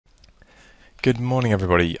Good morning,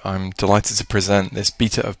 everybody. I'm delighted to present this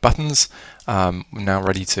beta of buttons. We're now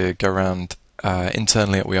ready to go around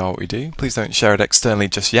internally at We Are What We Do. Please don't share it externally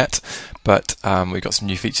just yet, but we've got some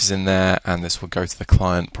new features in there, and this will go to the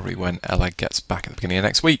client probably when Ella gets back at the beginning of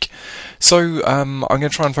next week. So I'm going to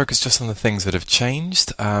try and focus just on the things that have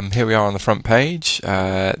changed. Here we are on the front page.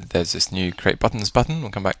 There's this new Create Buttons button.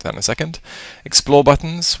 We'll come back to that in a second. Explore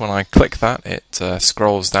buttons. When I click that, it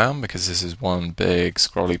scrolls down because this is one big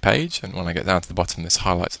scrolly page, and when I get down to the bottom, this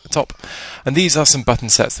highlights at the top. And these are some button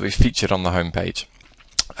sets that we've featured on the home page.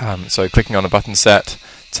 So clicking on a button set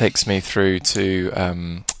takes me through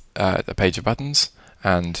to a page of buttons,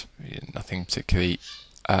 and nothing particularly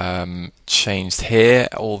changed here.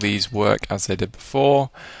 All these work as they did before,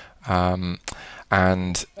 and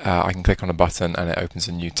I can click on a button and it opens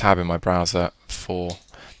a new tab in my browser for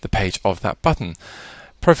the page of that button.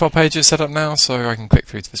 Profile page is set up now, so I can click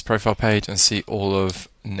through to this profile page and see all of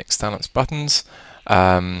Nick Stanhope's buttons.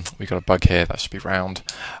 We've got a bug here, that should be round.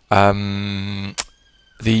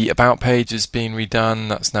 The About page has been redone,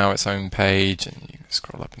 that's now its own page, and you can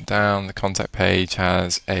scroll up and down. The Contact page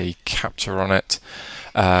has a capture on it.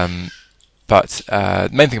 But the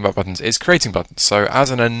main thing about buttons is creating buttons. So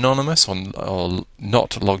as an anonymous or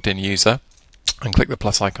not logged in user, I can click the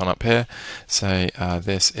plus icon up here, say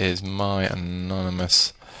this is my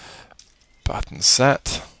anonymous button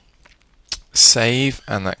set, save,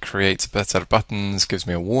 and that creates a set of buttons, gives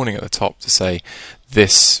me a warning at the top to say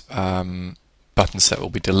this button set will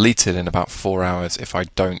be deleted in about 4 hours if I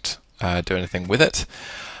don't do anything with it.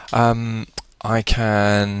 I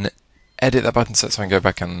can edit that button set, so I can go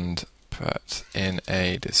back and put in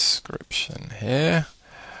a description here.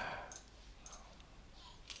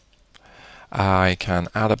 I can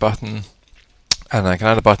add a button, and I can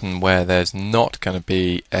add a button where there's not going to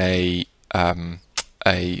be a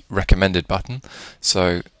recommended button.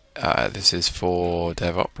 So this is for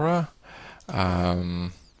DevOpera.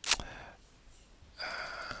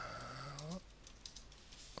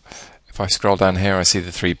 If I scroll down here, I see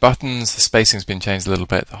the 3 buttons. The spacing's been changed a little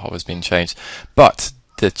bit, the hover's been changed. But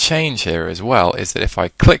the change here as well is that if I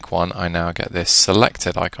click one, I now get this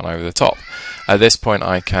selected icon over the top. At this point,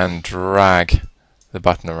 I can drag the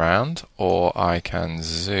button around, or I can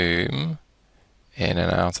zoom in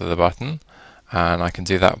and out of the button. And I can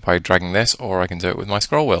do that by dragging this, or I can do it with my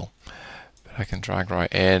scroll wheel. But I can drag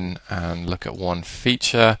right in and look at one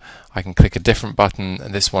feature. I can click a different button,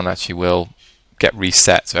 and this one actually will get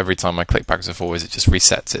reset. So every time I click backwards and forwards, it just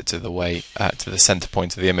resets it to the way to the center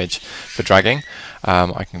point of the image for dragging.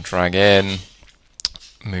 I can drag in,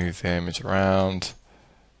 move the image around,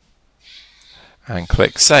 and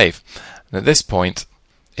click save. And at this point,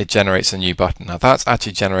 it generates a new button. Now that's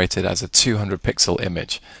actually generated as a 200 pixel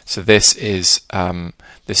image. So this is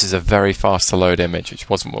a very fast to load image, which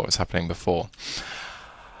wasn't what was happening before.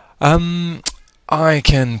 I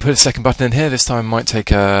can put a second button in here. This time I might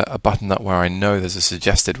take a button that where I know there's a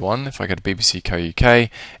suggested one. If I go to BBC Co UK,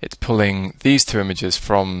 it's pulling these 2 images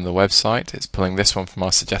from the website. It's pulling this one from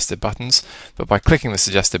our suggested buttons. But by clicking the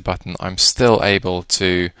suggested button, I'm still able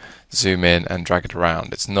to zoom in and drag it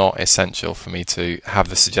around. It's not essential for me to have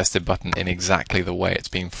the suggested button in exactly the way it's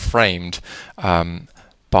been framed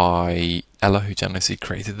by Ella, who generously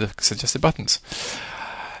created the suggested buttons.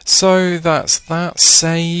 So that's that.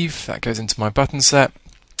 Save. That goes into my button set.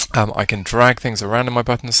 I can drag things around in my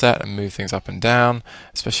button set and move things up and down,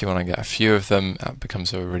 especially when I get a few of them. That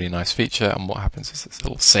becomes a really nice feature, and what happens is this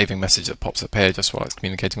little saving message that pops up here just while it's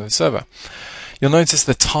communicating with the server. You'll notice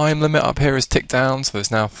the time limit up here is ticked down, so there's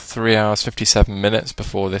now 3 hours 57 minutes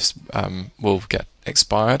before this will get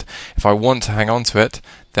expired. If I want to hang on to it,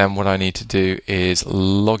 then what I need to do is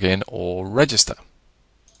log in or register.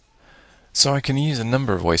 So I can use a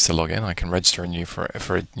number of ways to log in. I can register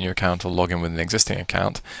for a new account or log in with an existing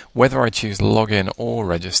account. Whether I choose login or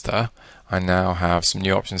register, I now have some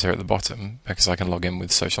new options here at the bottom because I can log in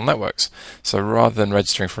with social networks. So rather than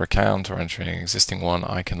registering for an account or entering an existing one,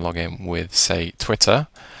 I can log in with, say, Twitter.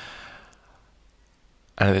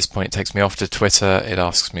 And at this point it takes me off to Twitter. It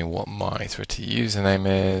asks me what my Twitter username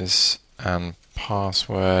is and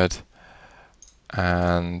password,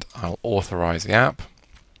 and I'll authorize the app.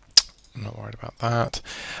 I'm not worried about that.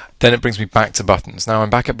 Then it brings me back to buttons. Now I'm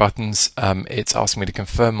back at buttons. It's asking me to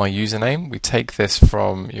confirm my username. We take this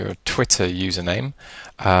from your Twitter username.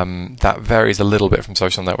 That varies a little bit from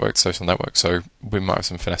social network to social network, so we might have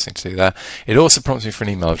some finessing to do there. It also prompts me for an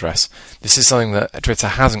email address. This is something that Twitter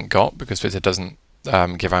hasn't got because Twitter doesn't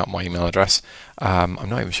give out my email address. I'm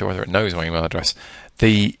not even sure whether it knows my email address.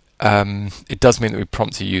 The it does mean that we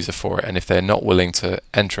prompt a user for it, and if they're not willing to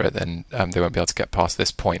enter it, then they won't be able to get past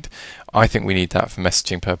this point. I think we need that for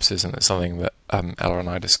messaging purposes, and it's something that Ella and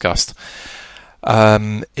I discussed.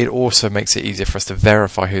 It also makes it easier for us to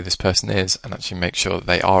verify who this person is and actually make sure that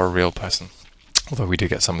they are a real person, although we do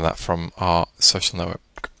get some of that from our social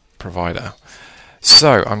network provider.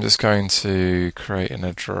 So I'm just going to create an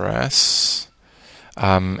address.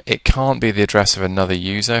 It can't be the address of another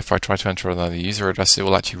user. If I try to enter another user address, it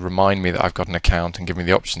will actually remind me that I've got an account and give me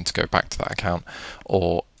the option to go back to that account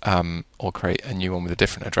or create a new one with a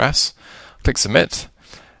different address. Click submit,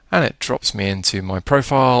 and it drops me into my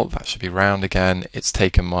profile. That should be round again. It's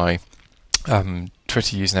taken my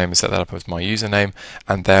Twitter username and set that up as my username,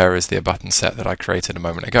 and there is the button set that I created a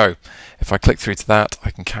moment ago. If I click through to that, I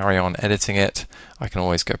can carry on editing it. I can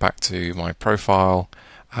always go back to my profile,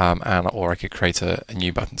 or I could create a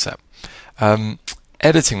new button set.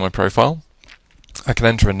 Editing my profile, I can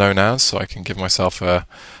enter a known as, so I can give myself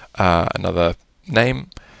another name.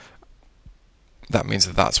 That means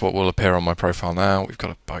that that's what will appear on my profile now. We've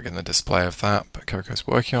got a bug in the display of that, but Coco's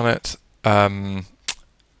working on it.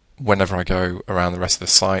 Whenever I go around the rest of the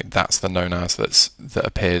site, that's the known as that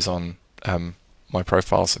appears on my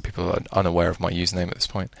profile, so people are unaware of my username at this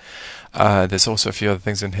point. There's also a few other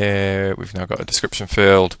things in here. We've now got a description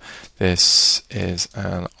field. This is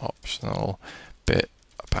an optional bit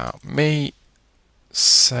about me.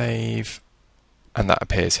 Save, and that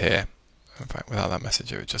appears here. In fact, without that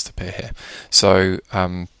message, it would just appear here. So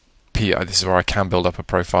this is where I can build up a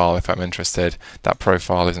profile if I'm interested. That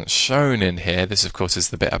profile isn't shown in here. This, of course, is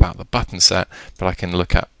the bit about the button set, but I can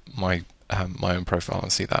look at my own profile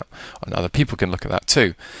and see that, and other people can look at that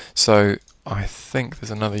too. So I think there's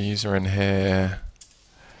another user in here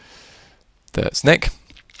that's Nick.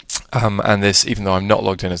 And this, even though I'm not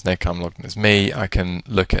logged in as Nick, I'm logged in as me. I can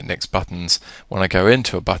look at Nick's buttons. When I go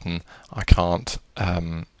into a button, I can't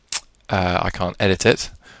edit it,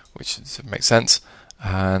 which makes sense.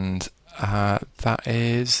 And that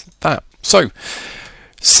is that. So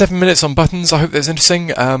 7 minutes on buttons. I hope that's interesting.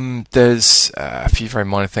 There's a few very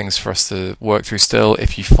minor things for us to work through still.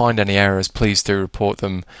 If you find any errors, please do report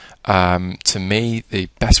them to me. The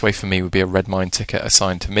best way for me would be a Redmine ticket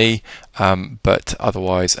assigned to me, but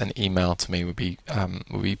otherwise an email to me would be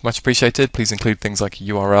much appreciated. Please include things like a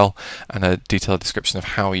URL and a detailed description of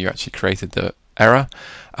how you actually created the error.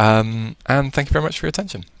 And thank you very much for your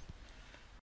attention.